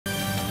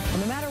Well,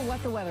 no matter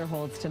what the weather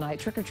holds tonight,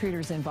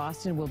 trick-or-treaters in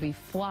Boston will be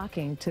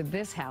flocking to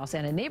this house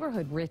and a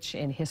neighborhood rich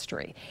in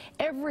history.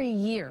 Every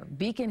year,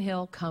 Beacon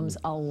Hill comes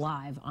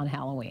alive on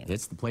Halloween.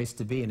 It's the place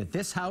to be, and at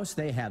this house,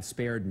 they have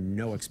spared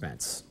no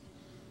expense.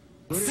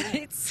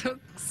 It's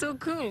so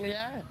cool,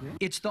 yeah.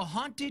 It's the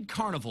haunted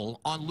Carnival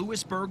on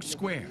Lewisburg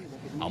Square,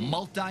 a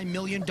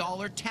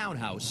multi-million-dollar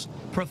townhouse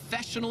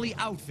professionally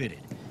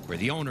outfitted, where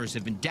the owners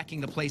have been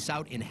decking the place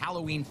out in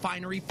Halloween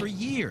finery for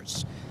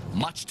years,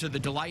 much to the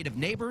delight of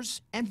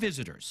neighbors and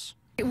visitors.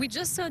 We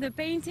just saw the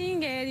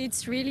painting and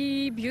it's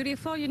really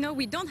beautiful. You know,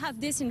 we don't have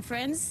this in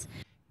France.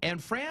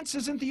 And France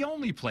isn't the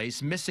only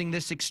place missing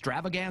this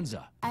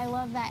extravaganza. I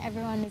love that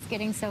everyone is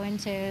getting so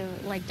into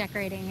like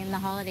decorating in the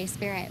holiday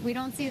spirit. We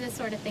don't see this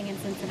sort of thing in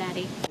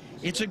Cincinnati.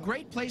 It's a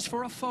great place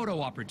for a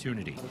photo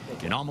opportunity,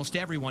 and almost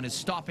everyone is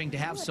stopping to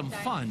have some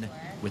fun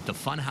with the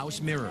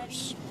funhouse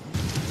mirrors.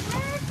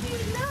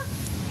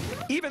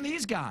 Even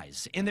these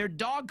guys in their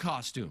dog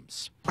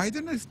costumes. I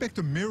didn't expect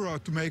a mirror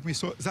to make me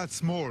that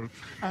small,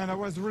 and I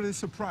was really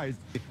surprised.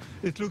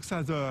 It looks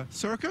as a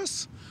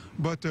circus,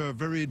 but a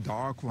very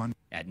dark one.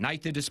 At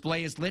night, the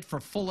display is lit for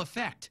full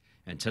effect,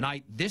 and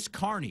tonight, this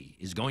carny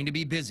is going to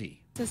be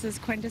busy. This is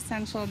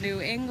quintessential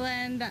New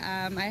England.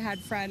 I had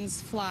friends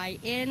fly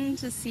in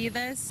to see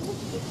this.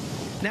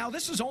 Now,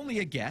 this is only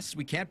a guess,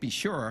 we can't be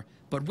sure,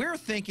 but we're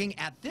thinking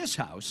at this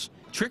house,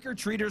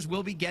 trick-or-treaters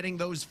will be getting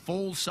those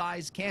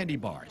full-size candy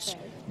bars,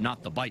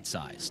 not the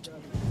bite-sized.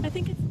 I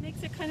think it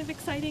makes it kind of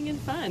exciting and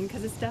fun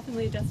because it's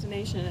definitely a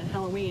destination at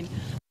Halloween.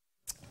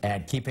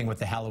 And keeping with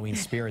the Halloween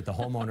spirit, the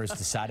homeowners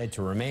decided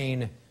to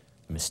remain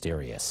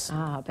mysterious.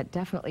 But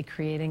definitely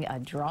creating a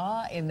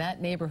draw in that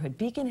neighborhood.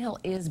 Beacon Hill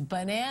is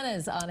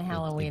bananas on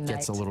Halloween night. It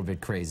gets a little bit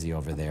crazy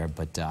over there,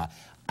 but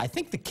I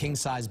think the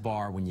king-size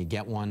bar, when you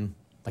get one,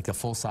 like a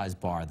full-size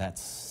bar,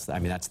 that's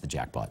the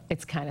jackpot.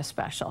 It's kind of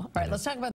special. All right, let's talk about